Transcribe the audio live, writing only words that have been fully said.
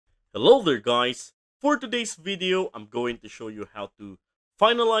Hello there guys! For today's video, I'm going to show you how to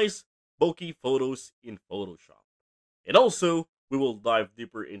finalize bokeh photos in Photoshop. And also, we will dive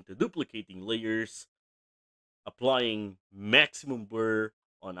deeper into duplicating layers, applying maximum blur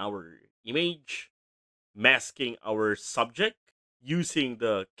on our image, masking our subject, using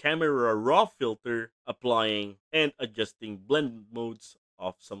the camera raw filter, applying and adjusting blend modes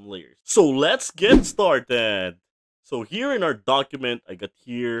of some layers. So let's get started! So here in our document, I got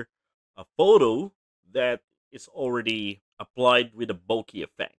here a photo that is already applied with a bokeh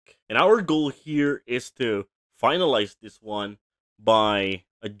effect. And our goal here is to finalize this one by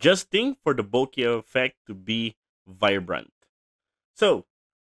adjusting for the bokeh effect to be vibrant. So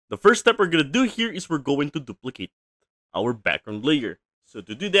the first step we're going to do here is we're going to duplicate our background layer. So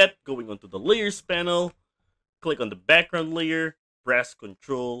to do that, going onto the layers panel, click on the background layer, press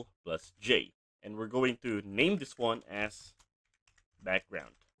Ctrl plus J. And we're going to name this one as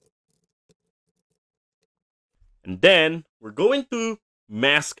background. And then we're going to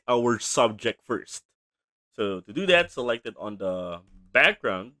mask our subject first. So to do that, select it on the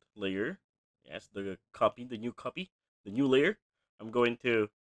background layer. Yes, the new layer. I'm going to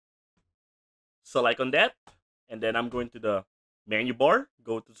select on that. And then I'm going to the menu bar,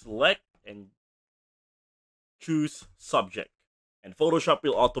 go to select and choose subject. And Photoshop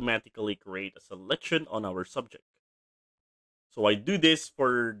will automatically create a selection on our subject. So I do this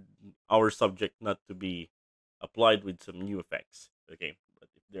for our subject not to be applied with some new effects. Okay, but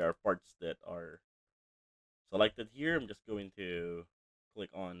if there are parts that are selected here, I'm just going to click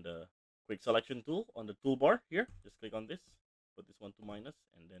on the quick selection tool on the toolbar here. Just click on this, put this one to minus,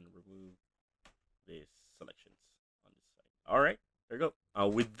 and then remove these selections on this side. All right, there you go.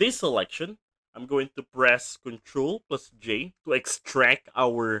 With this selection, I'm going to press Ctrl plus J to extract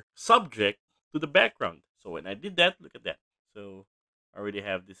our subject to the background. So when I did that, look at that. So I already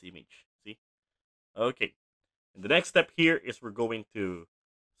have this image. See? Okay. And the next step here is we're going to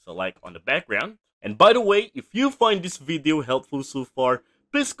select on the background. And by the way, if you find this video helpful so far,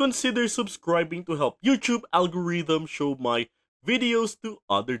 please consider subscribing to help YouTube algorithm show my videos to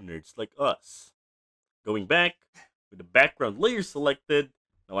other nerds like us. Going back, with the background layer selected,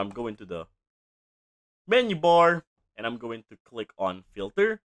 now I'm going to the menu bar and I'm going to click on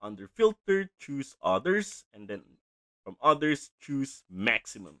filter. Under filter, choose others, and then from others, choose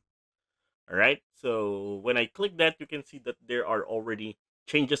maximum. Alright, so when I click that, you can see that there are already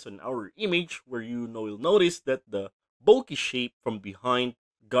changes on our image where you'll notice that the bokeh shape from behind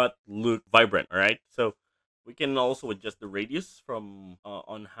got look vibrant. Alright, so we can also adjust the radius from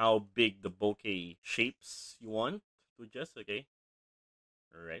on how big the bokeh shapes you want to adjust. Okay,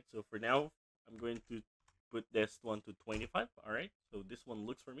 alright, so for now, I'm going to put this one to 25. Alright, so this one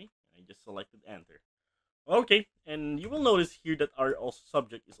looks for me. I just selected enter. Okay, and you will notice here that our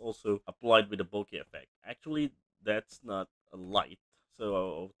subject is also applied with a bokeh effect. Actually, that's not a light.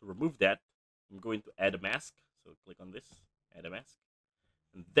 So to remove that, I'm going to add a mask. So click on this, add a mask.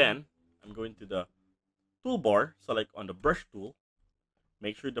 And then I'm going to the toolbar, select on the brush tool.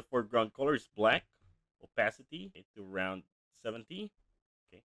 Make sure the foreground color is black. Opacity to around 70.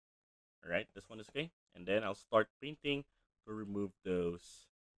 Okay, all right, this one is okay. And then I'll start painting to remove those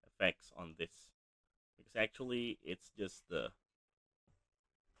effects on this. Because actually it's just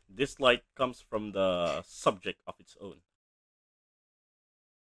this light comes from the subject of its own.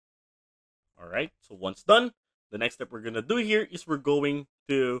 Alright, so once done, the next step we're gonna do here is we're going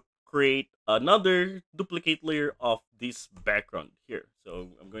to create another duplicate layer of this background here. So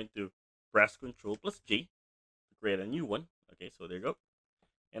I'm going to press Ctrl plus J to create a new one. Okay, so there you go.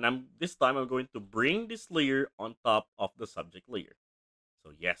 And this time I'm going to bring this layer on top of the subject layer.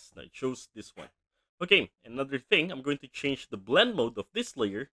 So yes, now it shows this one. Okay, another thing, I'm going to change the blend mode of this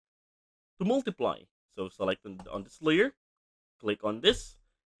layer to multiply. So select on this layer, click on this,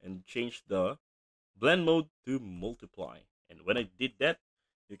 and change the blend mode to multiply. And when I did that,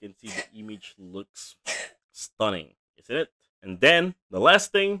 you can see the image looks stunning, isn't it? And then the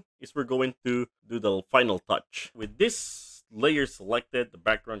last thing is we're going to do the final touch. With this layer selected, the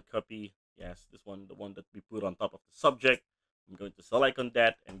background copy, yes, this one, the one that we put on top of the subject, I'm going to select on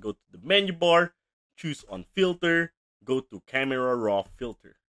that and go to the menu bar, choose on filter, go to camera raw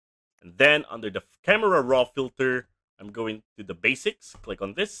filter. And then under the camera raw filter, I'm going to the basics, click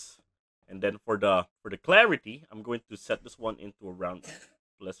on this. And then for the clarity, I'm going to set this one into around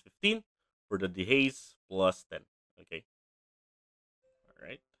plus 15. For the dehaze, plus 10. Okay. All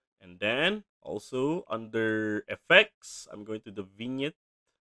right. And then also under effects, I'm going to the vignette.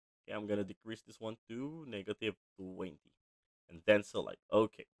 Okay, I'm going to decrease this one to negative 20. And then select.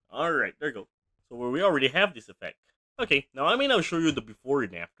 Okay. All right, there you go. So we already have this effect. Okay, now I may now show you the before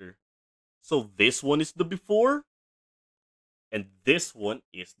and after. So this one is the before, and this one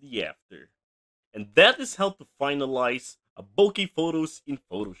is the after. And that is how to finalize a bokeh photos in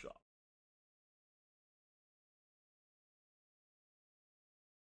Photoshop.